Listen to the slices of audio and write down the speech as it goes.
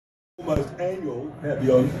Almost annual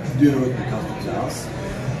Papillon dinner at the Customs House.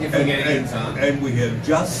 If we get in time. And we've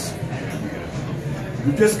just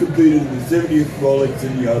completed the 70th Rolex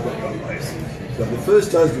Sydney Hobart Yacht Race. So the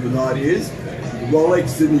first toast of the night is the Rolex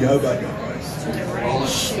Sydney Hobart Yacht Race.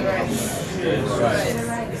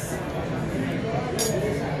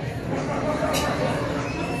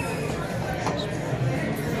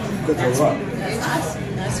 That's all right.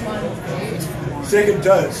 Nice one. Second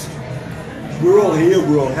toast. We're all here,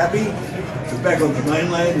 we're all happy. So back on the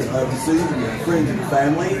mainland and overseas, we have friends and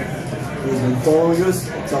family who have been following us.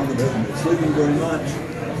 Some of them haven't been sleeping very much,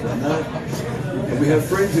 I know. And we have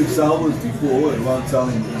friends who've sailed with us before and aren't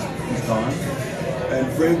sailing this time. And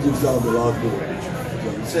friends who've sailed the last voyage.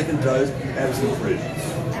 So the second toast, absent friends.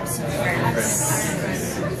 Absent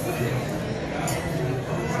friends.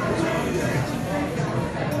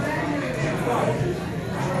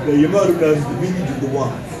 Now you might have noticed the vintage of the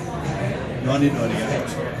one.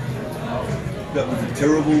 1998. That was a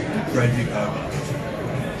terrible, tragic Hobart.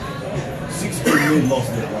 16 men lost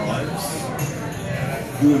their lives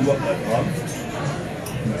doing what they loved.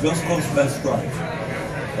 We just crossed Bass Strait.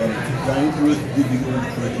 And it's a dangerous, difficult,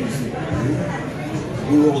 treacherous thing to do.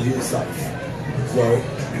 We're all here safe. So,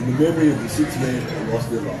 in the memory of the 6 men who lost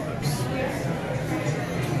their lives.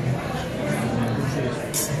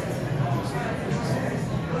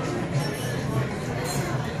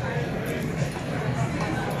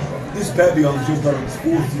 This Papillon's just done its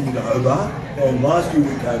 4th year in Hobart, and last year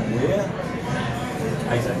we came where?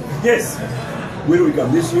 18. Yes! Where do we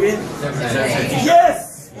come this year? 17.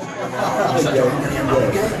 Yes!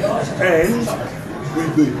 And we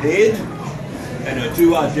beat Ed and our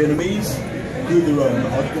 2 arch enemies, Kruger and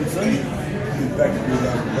Hodgkinson, who's back to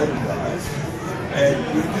 2011 guys, and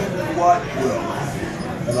we did quite well.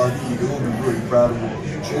 And I think you can all be very proud of what we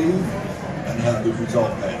achieved and how the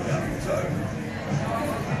result came out. So,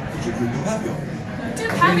 should we do Papillon? Do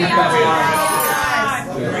Papillon!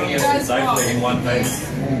 We're bringing us safely in one piece.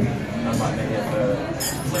 Unlike many of the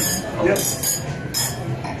fleet. Yep.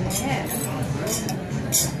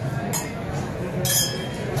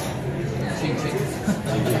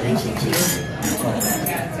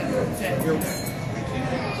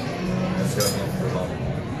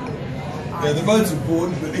 Yeah, the boat's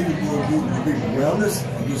important, but even more important to people around us.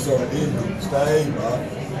 I'm just sorry Ed couldn't stay, but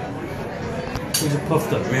He's a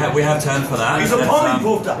puffer. We have turned for that. he's a poppy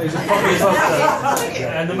puffer. He's a poppy puffer.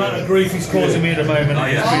 And the amount of grief he's causing me at the moment is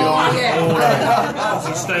beyond all that.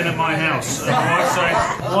 He's staying at my house. And I'm saying,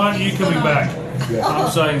 why aren't you coming back? Yeah. I'm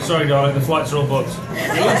saying, sorry darling, the flights are all booked.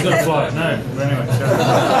 Who's going to fly? No. But anyway,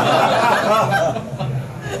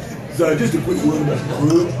 So just a quick word about the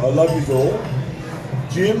crew. I love you all.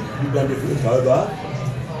 Jim, you've done your first Hobart.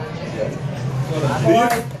 Yeah.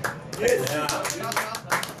 Yes.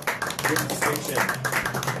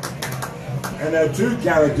 And our 2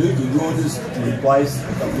 characters who joined us to replace a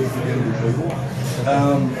couple of forgettable people.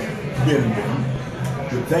 Again.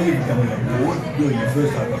 But thank you for coming on board, doing your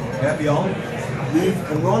first Hobart Papillon. Liv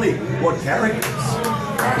and Ronnie, what characters?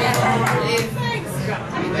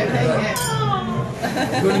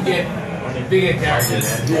 Couldn't get bigger characters.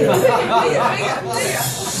 Yeah.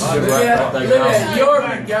 You're a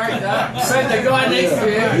big character. So the guy next to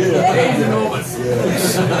you, he's enormous.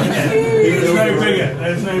 there's no bigger.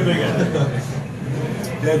 There's no bigger.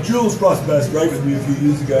 Now, Jules crossed Bass Strait with me a few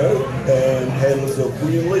years ago and handled herself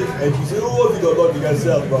brilliantly. And she said, oh, I think I'd like to go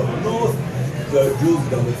south rather than north. So Jules has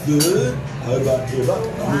done the 3rd Hobart ever,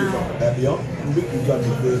 Papillon. And Rick, you've done the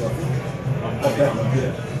 3rd, I think. Okay,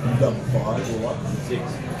 yeah. You've done 5 or what? 6.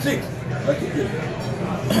 6. Okay, good.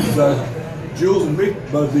 So, Jules and Rick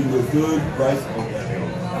both did the 3rd race of Papillon.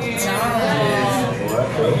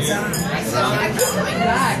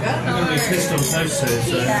 I'm going to be pissed on toast here,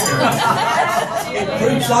 so...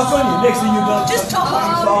 Cream supper, next thing you've done. Just top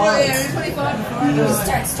off.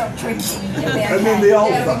 Don't stop drinking. And then the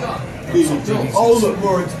old stuff. The older,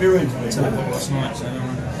 more experienced people. Last night, so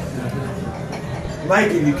don't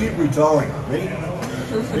Mate, if you keep retiring with me,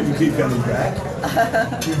 if you keep coming back,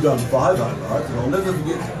 you've done 5 Hobarts, and I'll never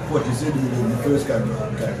forget what you said to me when you first came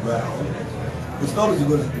round. It's not as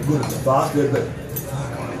good as the fast bit, but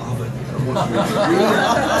fuck, I love it. I want you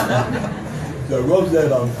to So Rob's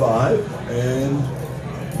out on 5, and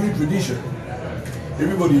new tradition.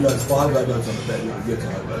 Everybody who does 5 Hobarts on the bed gets a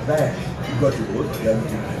Hobart bag. You've got yours, I gave it to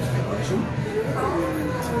you in explanation.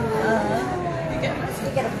 You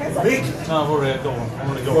get a present. Mick, No, I've already got one. I've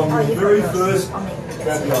already got from one. your very first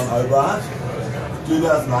Papillon Hobart,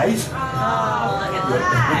 2008.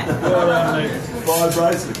 Well done, mate. 5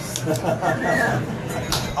 races.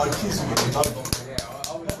 I kiss you.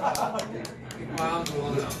 My arms are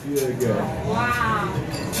long enough. Yeah, go.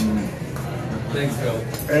 Wow. Thanks, Phil.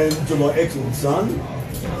 And to my excellent son,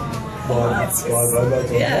 five hobots on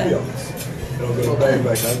Papillons. And I've got a bag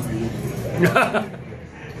back home for you.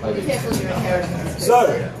 Be careful your inheritance.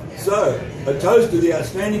 So, a toast to the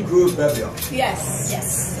outstanding crew of Papillons. Yes.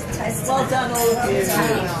 Yes. Well done, all of you.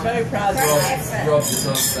 Very proud of you. Rob just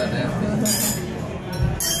asked that now.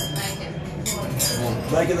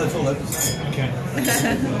 Bacon, that's all I have to say. Okay.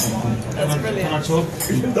 That's brilliant. Can I talk?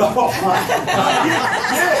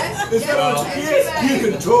 Yes, you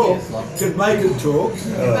can talk. Can make it talk.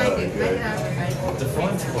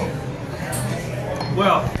 Define talk.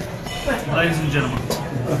 Well, ladies and gentlemen,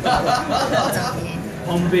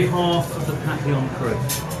 on behalf of the Papillon crew,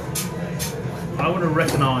 I want to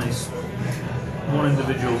recognise one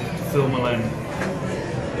individual, Phil Maloney.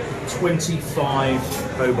 25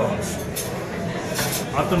 Hobarts.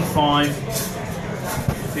 I've done 5. A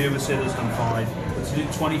few of us here has done 5. But to do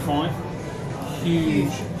 25,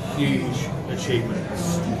 huge achievement.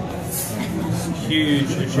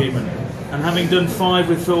 Huge achievement. And having done 5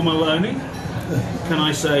 with Phil Maloney, can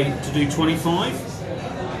I say to do 25?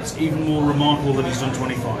 It's even more remarkable that he's done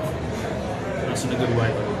 25. That's in a good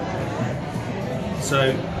way.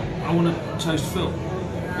 So I want to toast Phil.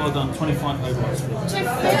 Well done, 25 Hobarts. To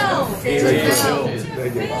Phil! Phil.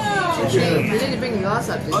 You didn't bring your glass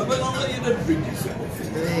up, did you? But I'll let you not drink yourself.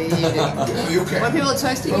 You do. When people are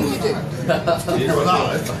toasting you, you do.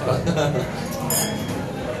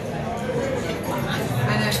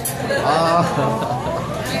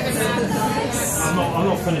 I'm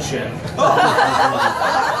not finished yet.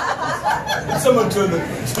 Someone turn the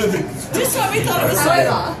Just what we thought it was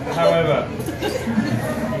over. However,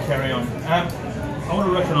 carry on. I want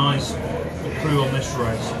to recognise the crew on this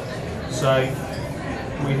race. So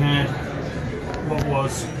we had what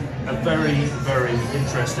was a very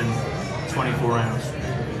interesting 24 hours,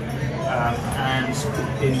 and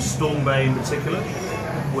in Storm Bay in particular,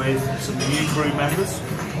 with some new crew members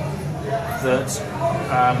that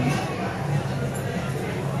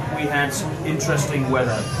we had some interesting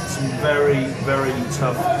weather, some very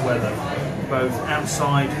tough weather, both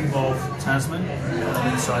outside of Tasman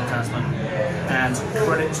and inside Tasman, and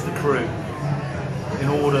credit to the crew in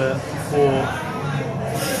order for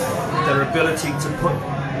their ability to put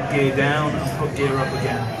gear down and put gear up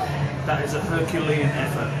again. That is a Herculean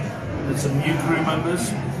effort. There's some new crew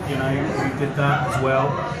members, you know, who did that as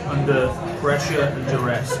well under pressure and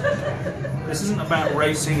duress. This isn't about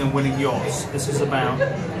racing and winning yachts. This is about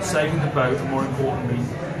saving the boat and, more importantly,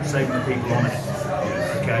 saving the people on it.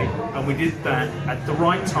 Okay, and we did that at the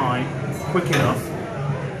right time, quick enough,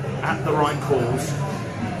 at the right calls,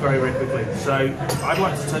 very quickly. So I'd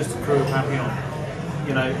like to toast the crew of Papillon.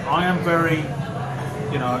 You know, I am very,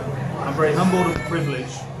 I'm very humbled and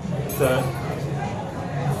privileged that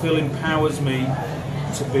Phil empowers me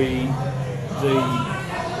to be the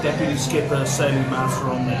deputy skipper, sailing master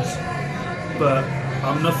on this. But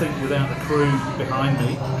I'm nothing without the crew behind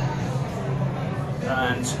me,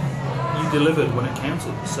 and you delivered when it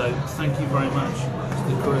counted. So thank you very much to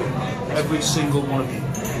the crew, every single one of you.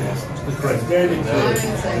 To the crew. Outstanding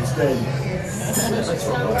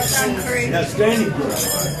crew. Outstanding crew.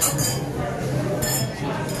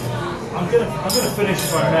 I'm gonna finish,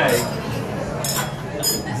 if I may,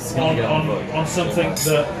 on something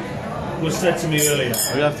that was said to me earlier.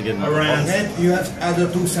 We have to get around. You have other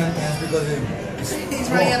 2 sentences because He's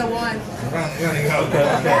running out of wine. running out.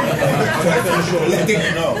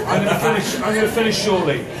 I'm going to finish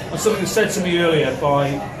shortly on something said to me earlier by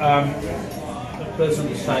a person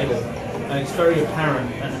at this table, and it's very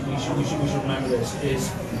apparent, and we should remember this: is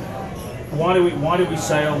why do we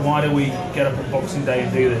sail? Why do we get up on Boxing Day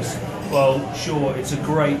and do this? Well, sure, it's a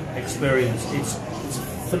great experience. It's a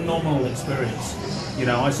phenomenal experience. You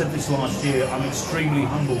know, I said this last year. I'm extremely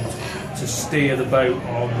humbled to steer the boat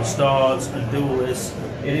on the stars and do all this.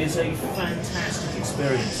 It is a fantastic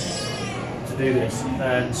experience to do this,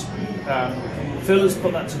 and Phil has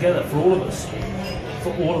put that together for all of us,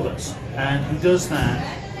 and he does that.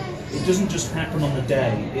 It doesn't just happen on the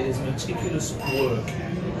day. It is meticulous work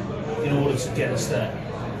in order to get us there,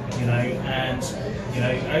 you know, and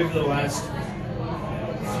over the last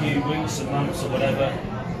few weeks and months or whatever,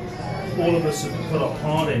 all of us have put our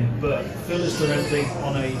part in, but Phil has done everything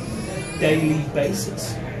on a daily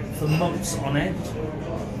basis for months on end,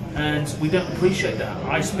 and we don't appreciate that.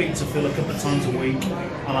 I speak to Phil a couple of times a week,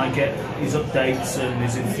 and I get his updates and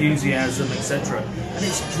his enthusiasm, etc. And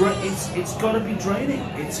it's got to be draining.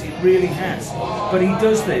 It really has. But he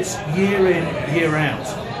does this year in, year out,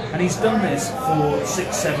 and he's done this for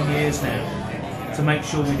 6-7 years now to make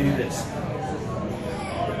sure we do this.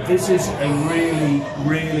 This is a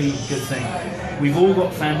really good thing. we've all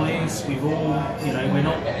got families. We've all, you know, we're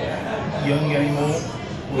not young anymore.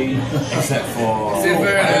 Except for Apart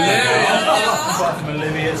from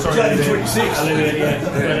Olivia, sorry, She's only 26. Olivia, yeah.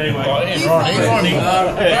 But anyway,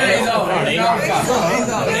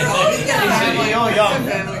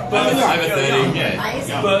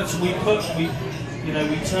 but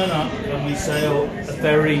we turn up and we sail a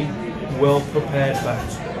very well prepared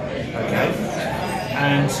boat, okay,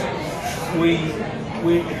 and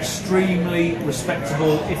we're extremely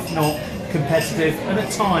respectable, if not competitive, and at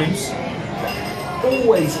times.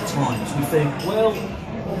 Always at times we think, well,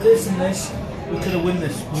 this and this, we could have won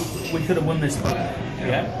this. We could have won this boat.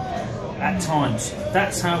 Yeah. At times,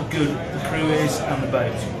 that's how good the crew is and the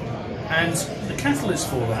boat. And the catalyst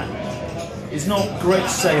for that is not great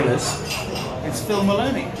sailors. It's Phil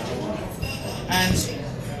Maloney. And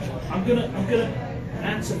I'm gonna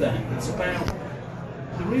add to that. It's about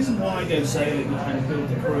the reason why I go sailing and build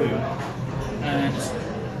the crew and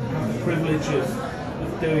have the privilege of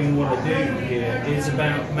doing what I do here is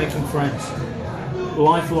about making friends,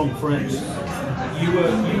 lifelong friends. You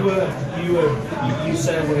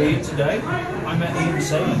sailed with Ian today. I met Ian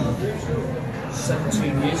sailing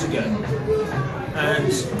 17 years ago,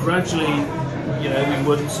 and gradually, you know, we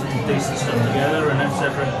worked some decent stuff together, and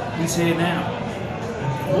etc. He's here now.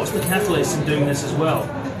 What's the catalyst in doing this as well?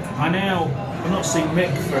 I'm not seeing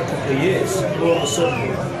Mick for a couple of years. All of a sudden,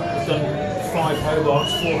 we've done 5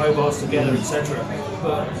 Hobarts, 4 Hobarts together, etc.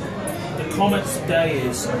 But the comment today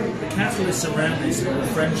is the catalyst around this and the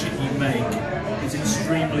friendship you make is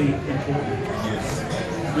extremely important. Yes.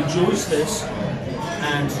 Rejoice this,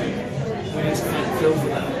 and we need to thank Phil for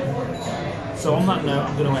that. So on that note,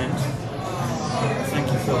 I'm going to end. Thank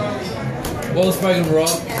you, Phil. Well spoken, Rob.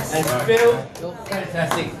 And Phil,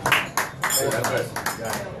 Fantastic.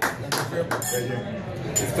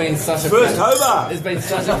 It's been such a First Hobart. It's been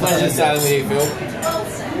such a pleasure sailing with you, Phil.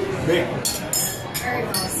 Mick. Very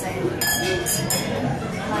well said.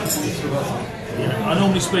 I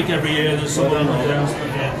normally speak every year. There's someone on the downs, but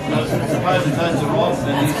yeah. I suppose in terms of Rob,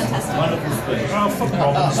 then he's wonderful speech. Oh, fuck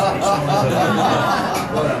Rob.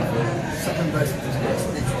 Second best.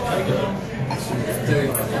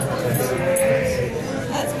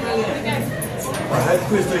 That's brilliant. I hope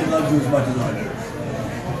Christine loves you as much as I do.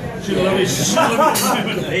 She loves it.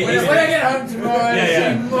 When I get home tomorrow,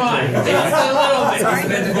 Yeah. she might. Just a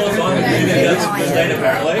little bit. Sorry.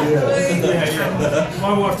 Apparently.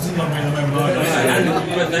 My wife doesn't love me in the moment either.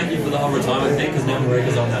 But thank you for the whole retirement thing, because now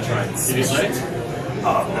Marika's on that train. Did you see?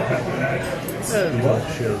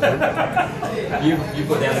 You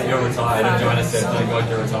put down that you're retired, and Joanna said, "Thank God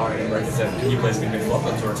you're retiring." And Marika said, "Can you please get Mick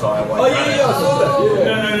Lachlan to retire?" Oh yeah, I saw that.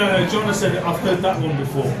 Yeah. No. John said I've heard that one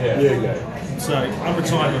before. Yeah. There you go. So I'm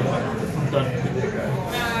retired. I'm done.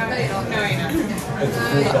 No, you're not. It's a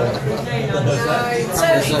full-time. So,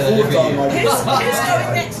 Full-time, I who's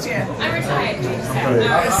going next year? I'm retired. No, I'm not.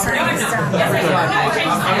 Yes, I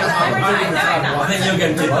am. I'm retired. I think you'll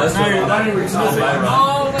get close. No,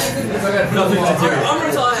 Nothing to do. I'm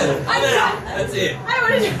retired. I'm out. That's it. I don't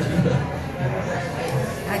want to do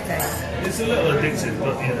Okay. it's a little addictive,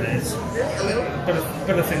 but you know, it's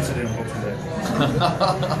better things to do on Boxing Day. I'm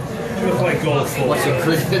gonna play golf or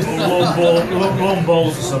long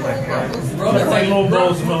balls or something. Right? Play long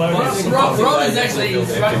balls with Maloney. Rob is actually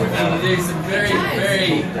instructed me to do some very,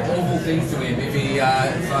 very awful things to him if he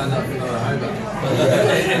signs up for another Hobart.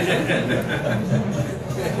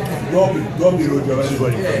 Rob, you would go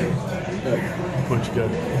anyway.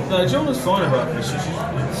 No, John was fine about this.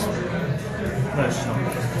 No, she's not.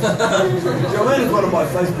 Joanna's one of my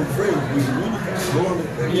Facebook friends. We really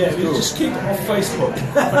Yeah, we just keep it off Facebook.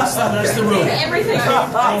 That's the rule. everything.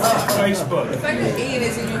 Off Facebook. Ian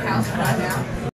is in your house right now.